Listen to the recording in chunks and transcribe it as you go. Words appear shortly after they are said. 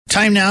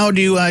Time now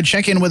to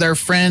check in with our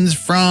friends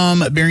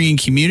from Berrien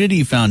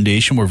Community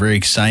Foundation. We're very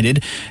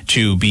excited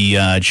to be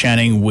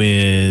chatting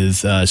with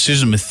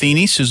Susan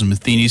Matheny. Susan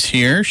Matheny's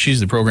here. She's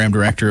the program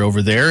director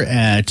over there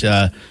at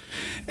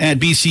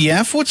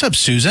BCF. What's up,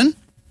 Susan?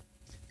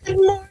 Good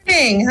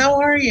morning. How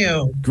are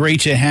you?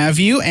 Great to have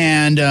you.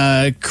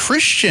 And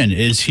Christian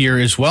is here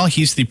as well.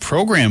 He's the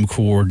program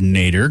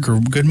coordinator.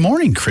 Good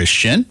morning,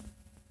 Christian.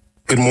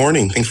 Good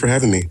morning. Thanks for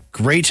having me.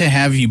 Great to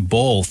have you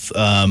both.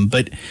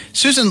 But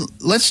Susan,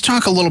 let's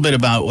talk a little bit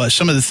about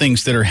some of the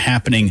things that are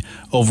happening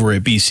over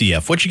at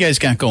BCF. What you guys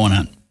got going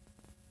on?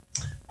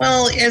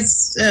 Well,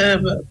 it's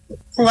a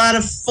lot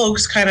of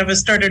folks kind of have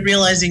started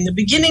realizing the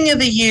beginning of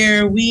the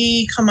year,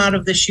 we come out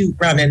of the chute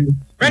running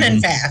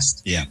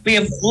fast. Yeah. We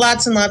have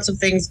lots and lots of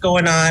things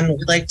going on. We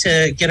like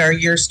to get our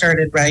year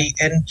started right.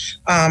 And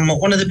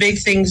one of the big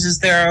things is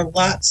there are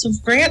lots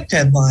of grant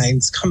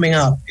deadlines coming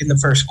up in the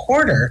first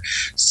quarter.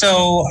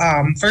 So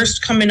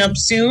first coming up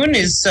soon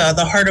is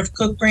the Heart of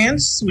Cook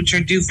grants, which are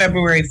due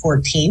February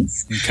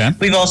 14th. Okay.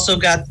 We've also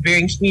got the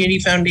Berrien Community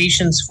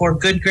Foundation's For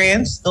Good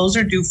grants. Those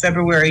are due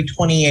February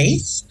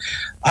 28th.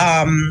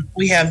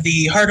 We have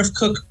the Heart of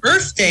Cook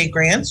Earth Day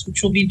grants,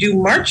 which will be due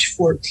March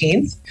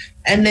 14th.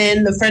 And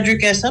then the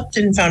Frederick S.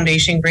 Upton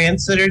Foundation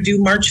grants that are due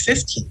March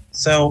 15th.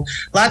 So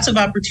lots of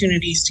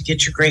opportunities to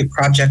get your great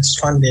projects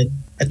funded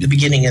at the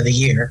beginning of the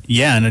year.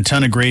 Yeah, and a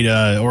ton of great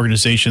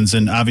organizations.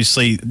 And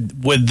obviously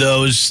with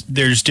those,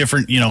 there's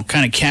different,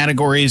 kind of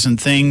categories and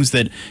things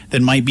that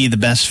might be the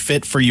best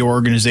fit for your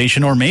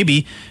organization. Or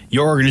maybe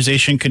your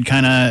organization could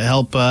kind of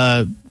help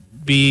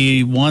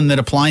be one that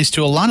applies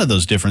to a lot of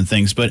those different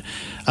things. But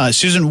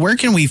Susan, where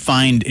can we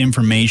find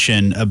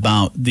information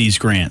about these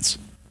grants?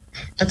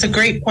 That's a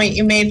great point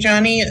you made,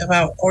 Johnny,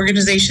 about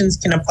organizations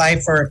can apply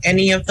for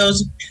any of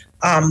those.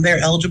 They're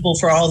eligible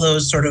for all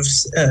those sort of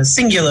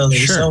singularly.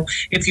 Sure. So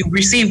if you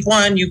receive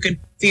one, you could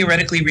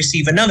theoretically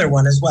receive another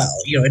one as well,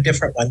 a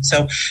different one.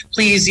 So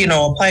please,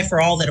 apply for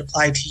all that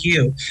apply to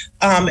you.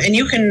 And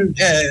you can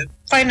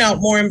find out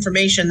more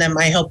information that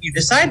might help you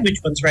decide which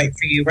one's right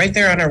for you right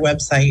there on our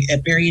website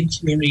at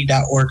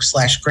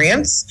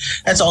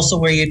berriencommunity.org/grants. That's also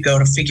where you'd go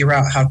to figure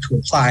out how to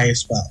apply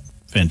as well.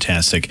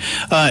 Fantastic.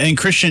 And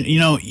Christian,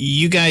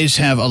 you guys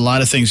have a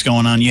lot of things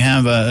going on. You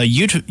have a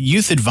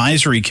youth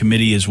advisory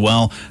committee as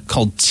well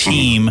called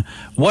TEAM.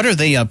 What are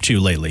they up to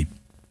lately?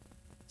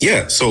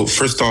 Yeah, so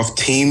first off,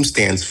 TEAM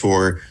stands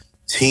for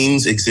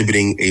Teens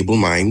Exhibiting Able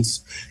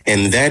Minds,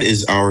 and that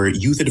is our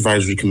youth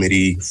advisory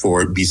committee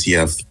for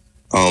BCF.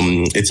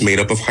 It's made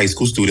up of high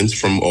school students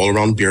from all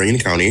around Berrien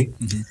County.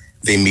 Mm-hmm.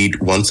 They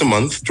meet once a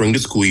month during the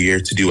school year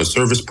to do a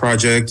service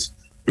project,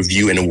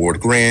 review and award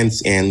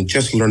grants, and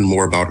just learn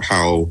more about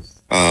how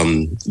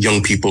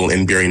young people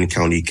in Berrien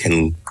County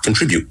can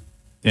contribute.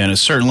 Yeah, and it's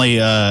certainly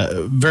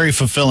very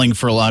fulfilling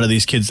for a lot of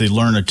these kids. They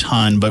learn a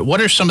ton. But what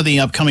are some of the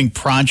upcoming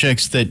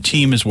projects that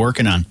TEAM is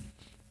working on?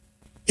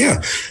 Yeah,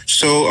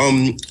 so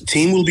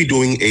TEAM will be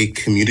doing a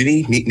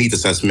community needs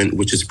assessment,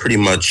 which is pretty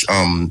much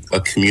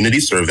a community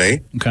survey.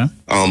 Okay.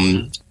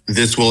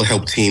 This will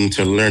help TEAM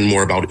to learn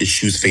more about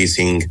issues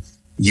facing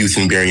youth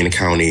in Berrien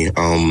County,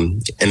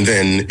 and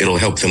then it'll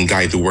help them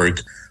guide the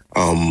work,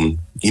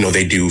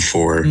 they do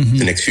for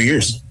the next few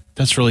years.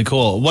 That's really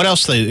cool. What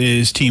else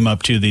is TEAM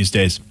up to these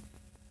days?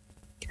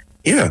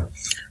 Yeah,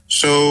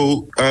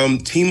 so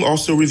TEAM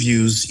also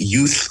reviews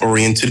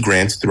youth-oriented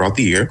grants throughout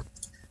the year.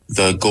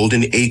 The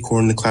Golden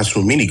Acorn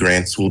Classroom Mini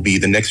Grants will be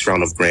the next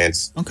round of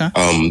grants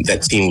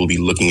that TEAM will be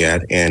looking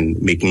at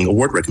and making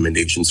award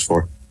recommendations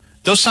for.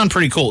 Those sound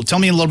pretty cool. Tell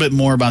me a little bit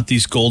more about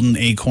these Golden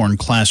Acorn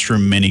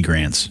Classroom Mini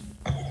Grants.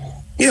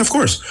 Yeah, of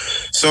course.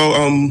 So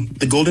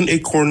the Golden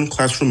Acorn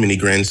Classroom Mini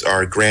Grants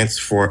are grants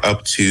for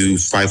up to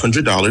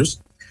 $500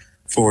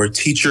 for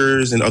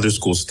teachers and other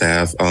school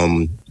staff.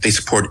 They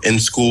support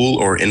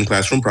in-school or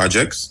in-classroom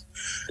projects.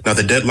 Now,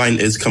 the deadline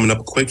is coming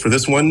up quick for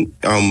this one.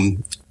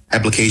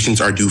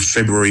 Applications are due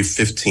February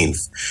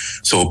 15th.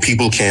 So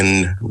people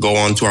can go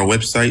on to our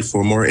website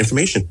for more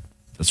information.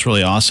 That's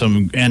really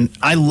awesome. And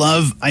I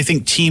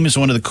think TEAM is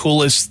one of the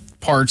coolest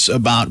parts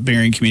about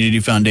Berrien Community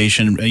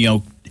Foundation.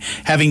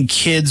 Having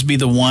kids be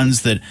the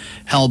ones that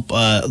help,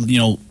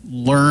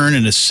 learn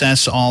and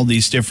assess all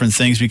these different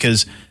things,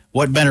 because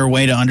what better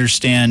way to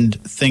understand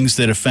things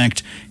that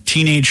affect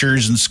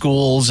teenagers and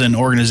schools and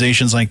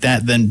organizations like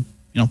that than,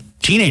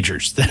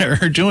 teenagers that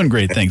are doing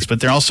great things, but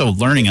they're also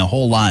learning a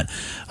whole lot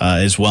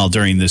as well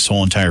during this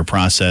whole entire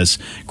process.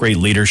 Great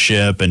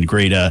leadership and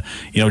great,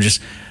 just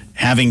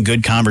having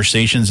good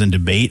conversations and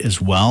debate as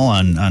well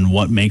on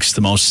what makes the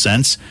most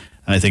sense.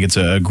 I think it's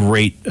a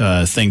great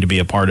thing to be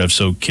a part of.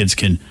 So kids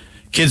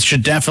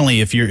should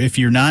definitely, if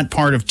you're not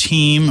part of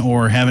TEAM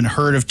or haven't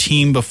heard of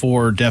TEAM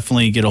before,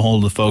 definitely get a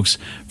hold of the folks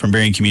from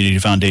Berrien Community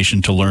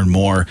Foundation to learn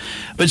more.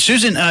 But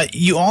Susan,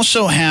 you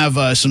also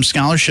have some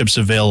scholarships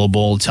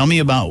available. Tell me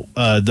about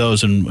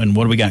those and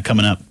what do we got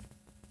coming up?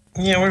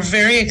 Yeah, we're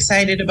very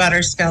excited about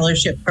our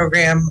scholarship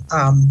program.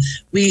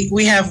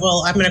 We have,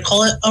 I'm going to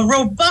call it a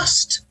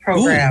robust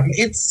program.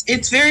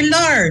 It's very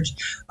large.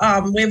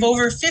 We have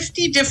over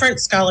 50 different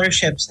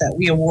scholarships that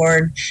we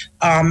award,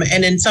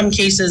 and in some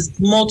cases,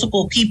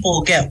 multiple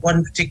people get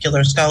one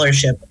particular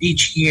scholarship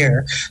each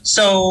year.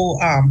 So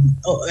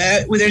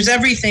there's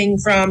everything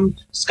from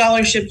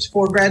scholarships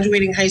for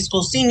graduating high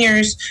school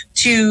seniors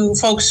to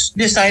folks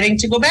deciding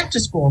to go back to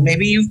school.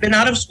 Maybe you've been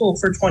out of school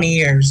for 20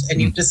 years and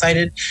you've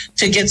decided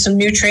to get some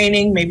new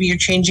training. Maybe you're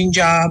changing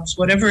jobs,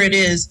 whatever it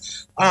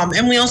is.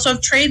 And we also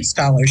have trade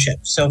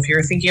scholarships. So if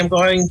you're thinking of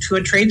going to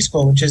a trade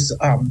school, which is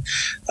a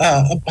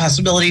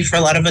possibility for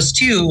a lot of us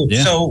too.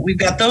 Yeah. So we've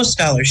got those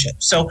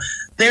scholarships. So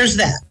there's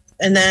that.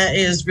 And that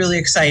is really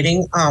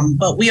exciting.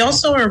 But we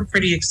also are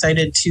pretty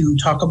excited to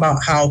talk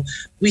about how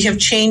we have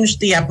changed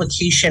the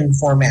application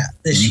format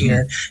this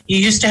year. You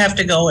used to have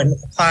to go and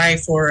apply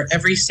for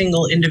every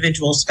single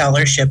individual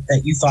scholarship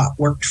that you thought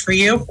worked for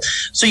you.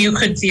 So you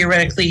could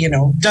theoretically,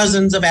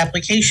 dozens of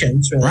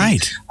applications. Really.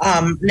 Right.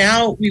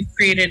 Now we've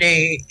created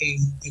a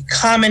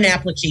common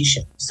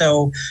application.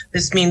 So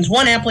this means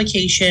one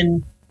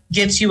application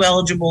gets you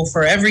eligible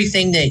for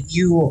everything that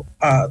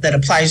that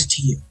applies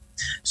to you.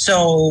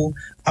 So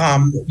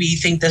we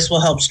think this will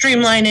help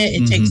streamline it.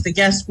 It takes the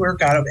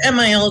guesswork out of, am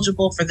I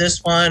eligible for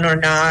this one or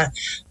not?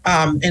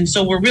 And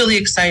so we're really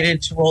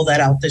excited to roll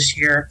that out this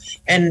year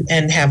and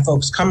have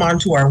folks come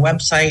onto our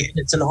website.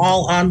 It's an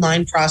all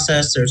online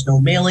process. There's no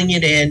mailing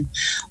it in.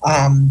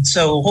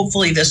 So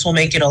hopefully this will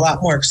make it a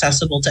lot more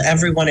accessible to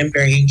everyone in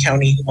Berrien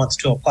County who wants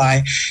to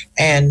apply.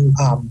 And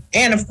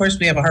of course,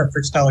 we have a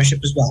Hartford scholarship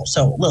as well.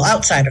 So a little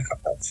outside of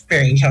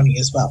Berrien County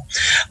as well.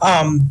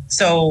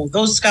 So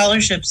those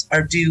scholarships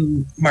are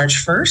due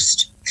March 1st.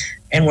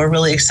 And we're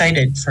really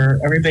excited for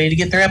everybody to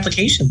get their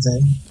applications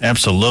in.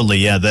 Absolutely,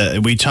 yeah.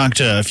 We talked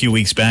a few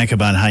weeks back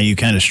about how you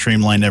kind of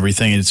streamlined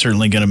everything. It's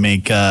certainly going to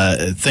make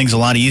things a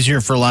lot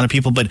easier for a lot of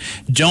people. But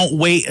don't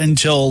wait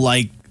until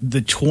like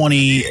the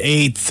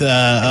 28th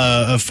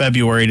of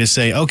February to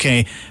say,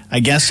 okay, I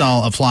guess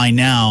I'll apply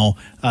now,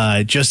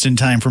 just in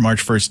time for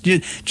March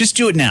 1st. Just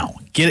do it now.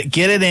 Get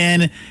it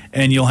in,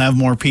 and you'll have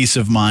more peace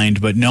of mind.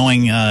 But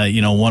knowing,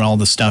 what all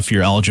the stuff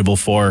you're eligible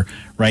for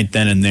right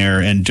then and there,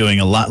 and doing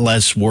a lot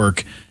less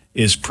work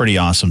is pretty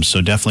awesome.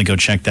 So definitely go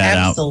check that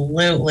out.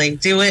 Absolutely.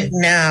 Do it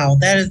now.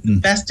 That is the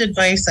best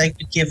advice I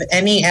could give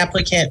any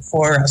applicant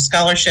for a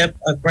scholarship,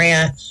 a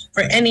grant,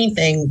 for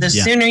anything. The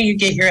sooner you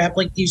get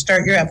you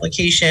start your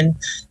application,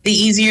 the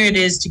easier it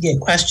is to get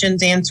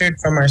questions answered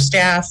from our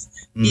staff.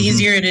 The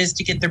easier it is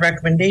to get the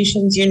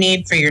recommendations you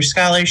need for your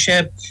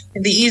scholarship.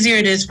 The easier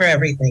it is for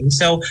everything.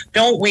 So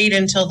don't wait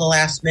until the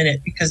last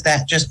minute, because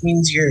that just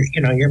means you're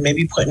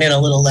maybe putting in a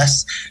little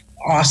less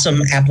awesome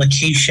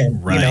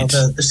application. Right.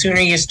 The sooner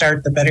you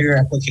start, the better your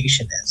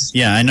application is.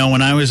 Yeah, I know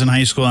when I was in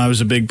high school, I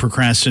was a big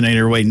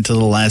procrastinator, waiting until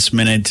the last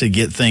minute to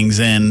get things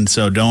in.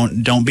 So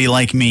don't be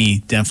like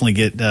me. Definitely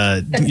get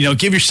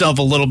give yourself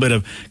a little bit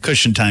of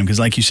cushion time, because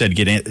like you said,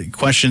 get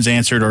questions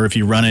answered, or if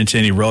you run into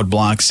any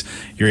roadblocks,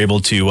 you're able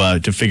to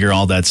figure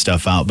all that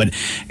stuff out. But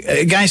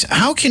guys,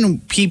 how can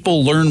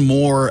people learn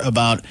more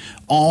about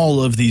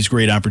all of these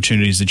great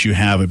opportunities that you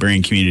have at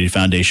Berrien Community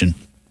Foundation?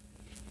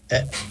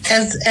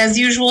 As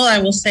usual, I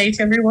will say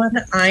to everyone,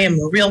 I am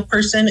a real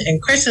person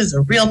and Chris is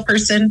a real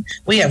person.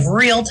 We have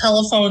real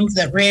telephones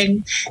that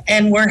ring,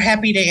 and we're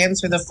happy to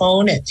answer the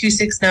phone at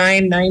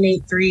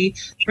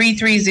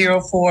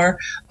 269-983-3304.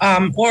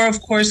 Or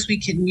of course,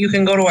 you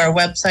can go to our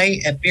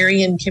website at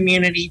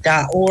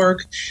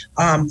berriencommunity.org.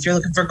 If you're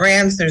looking for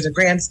grants, there's a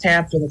grants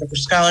tab. If you're looking for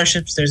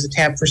scholarships, there's a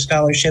tab for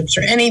scholarships,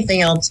 or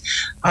anything else.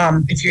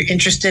 If you're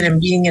interested in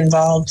being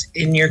involved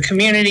in your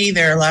community,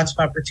 there are lots of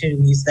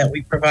opportunities that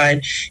we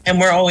provide. And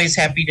we're always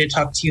happy to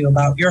talk to you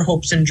about your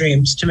hopes and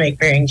dreams to make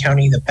Berrien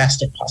County the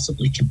best it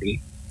possibly can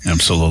be.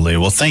 Absolutely.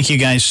 Well, thank you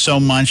guys so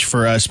much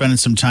for spending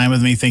some time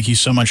with me. Thank you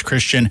so much,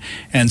 Christian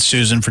and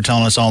Susan, for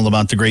telling us all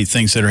about the great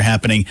things that are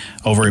happening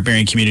over at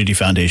Berrien Community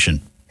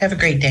Foundation. Have a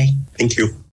great day. Thank you.